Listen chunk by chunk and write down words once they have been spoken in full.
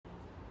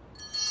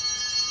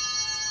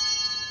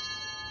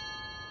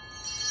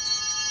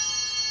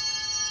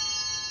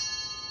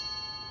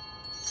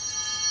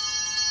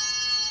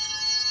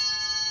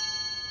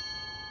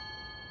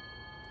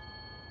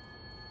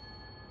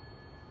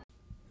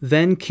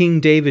Then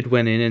King David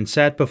went in and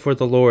sat before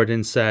the Lord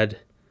and said,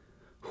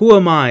 Who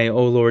am I,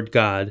 O Lord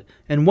God,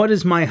 and what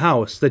is my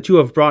house, that you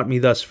have brought me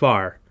thus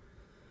far?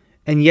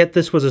 And yet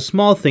this was a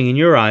small thing in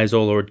your eyes,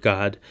 O Lord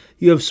God.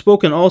 You have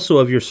spoken also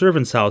of your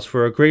servant's house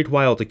for a great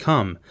while to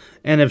come,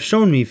 and have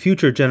shown me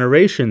future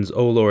generations,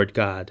 O Lord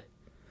God.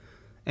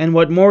 And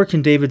what more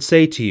can David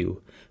say to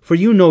you? For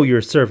you know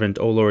your servant,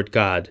 O Lord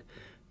God.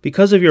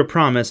 Because of your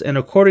promise, and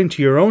according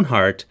to your own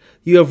heart,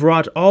 you have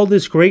wrought all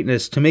this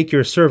greatness to make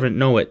your servant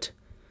know it.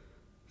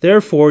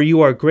 Therefore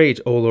you are great,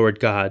 O Lord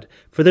God,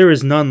 for there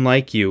is none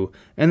like you,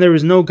 and there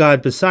is no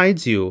God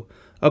besides you,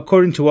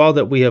 according to all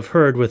that we have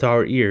heard with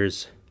our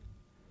ears.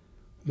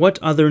 What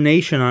other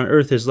nation on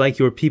earth is like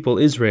your people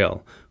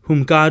Israel,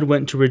 whom God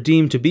went to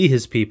redeem to be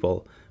his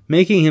people,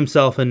 making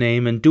himself a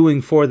name and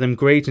doing for them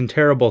great and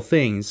terrible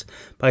things,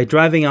 by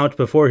driving out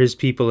before his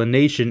people a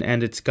nation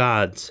and its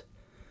gods?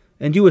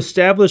 And you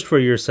established for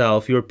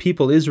yourself your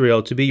people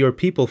Israel to be your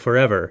people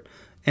forever,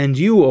 and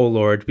you, O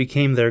Lord,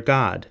 became their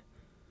God.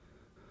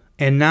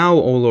 And now,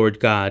 O Lord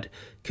God,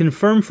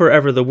 confirm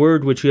forever the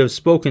word which you have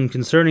spoken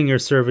concerning your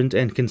servant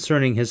and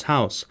concerning his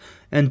house,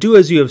 and do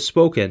as you have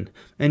spoken,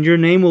 and your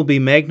name will be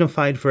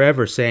magnified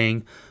forever,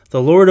 saying,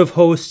 The Lord of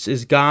hosts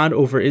is God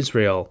over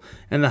Israel,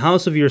 and the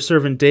house of your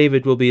servant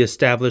David will be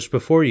established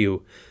before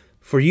you.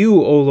 For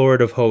you, O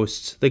Lord of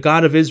hosts, the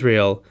God of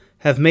Israel,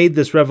 have made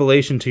this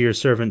revelation to your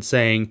servant,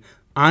 saying,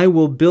 I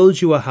will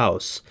build you a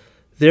house.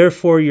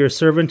 Therefore your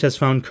servant has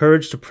found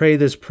courage to pray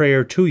this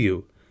prayer to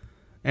you.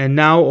 And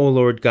now, O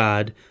Lord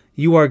God,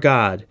 you are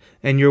God,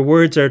 and your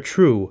words are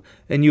true,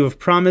 and you have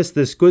promised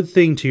this good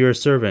thing to your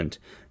servant.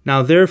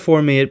 Now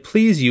therefore may it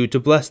please you to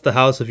bless the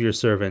house of your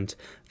servant,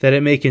 that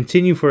it may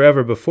continue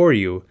forever before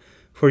you.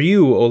 For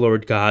you, O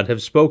Lord God,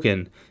 have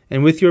spoken,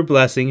 and with your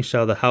blessing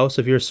shall the house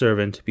of your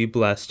servant be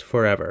blessed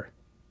forever.